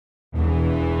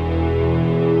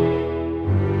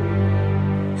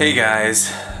Hey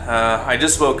guys, I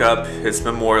just woke up. It's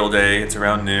Memorial Day, it's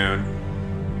around noon,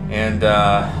 and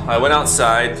I went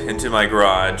outside into my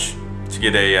garage to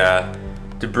get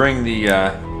to bring the,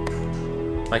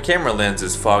 my camera lens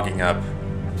is fogging up.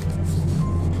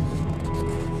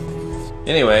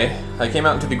 Anyway, I came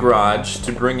out into the garage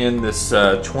to bring in this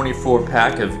 24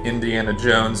 pack of Indiana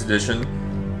Jones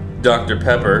edition Dr.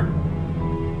 Pepper,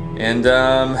 and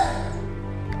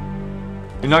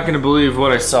you're not gonna believe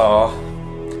what I saw.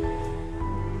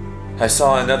 I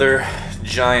saw another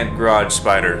giant garage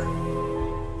spider.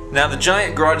 Now the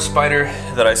giant garage spider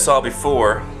that I saw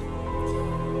before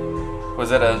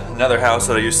was at another house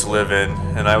that I used to live in,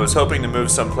 and I was hoping to move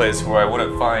someplace where I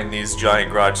wouldn't find these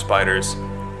giant garage spiders.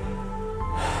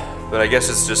 But I guess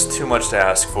it's just too much to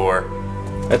ask for.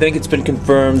 I think it's been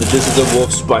confirmed that this is a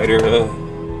wolf spider.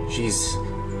 He's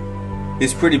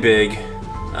pretty big.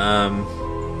 I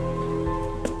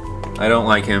don't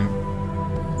like him.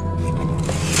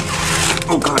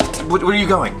 Oh god, where are you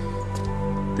going?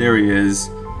 There he is.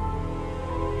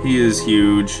 He is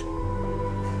huge.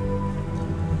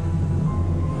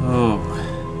 Oh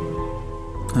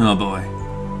boy.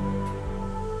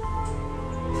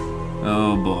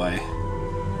 Oh boy.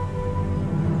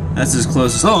 That's as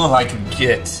close as I can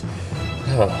get.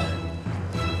 Oh.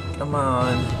 Come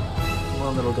on. Come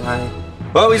on, little guy.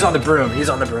 Oh, he's on the broom. He's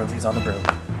on the broom. He's on the broom.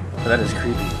 Oh, that is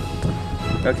creepy.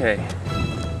 Okay.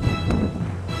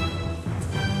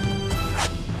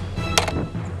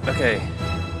 Okay.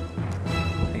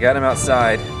 I got him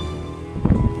outside.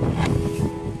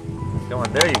 Come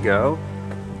on, there you go.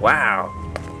 Wow.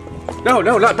 No,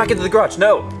 not back into the garage.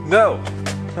 No. No.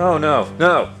 Oh, no.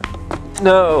 No.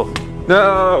 No.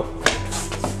 No!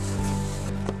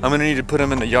 I'm gonna need to put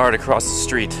him in the yard across the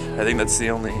street. I think that's the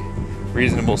only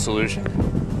reasonable solution.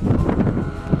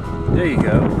 There you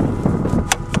go.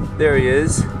 There he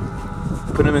is.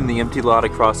 Put him in the empty lot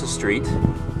across the street.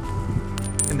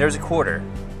 And there's a quarter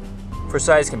for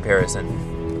size comparison.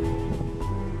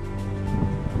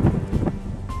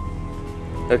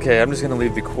 Okay, I'm just gonna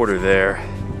leave the quarter there.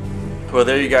 Well,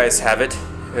 there you guys have it.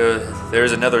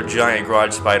 There's another giant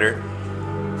garage spider.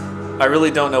 I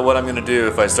really don't know what I'm gonna do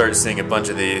if I start seeing a bunch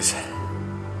of these.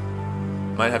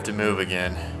 Might have to move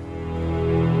again.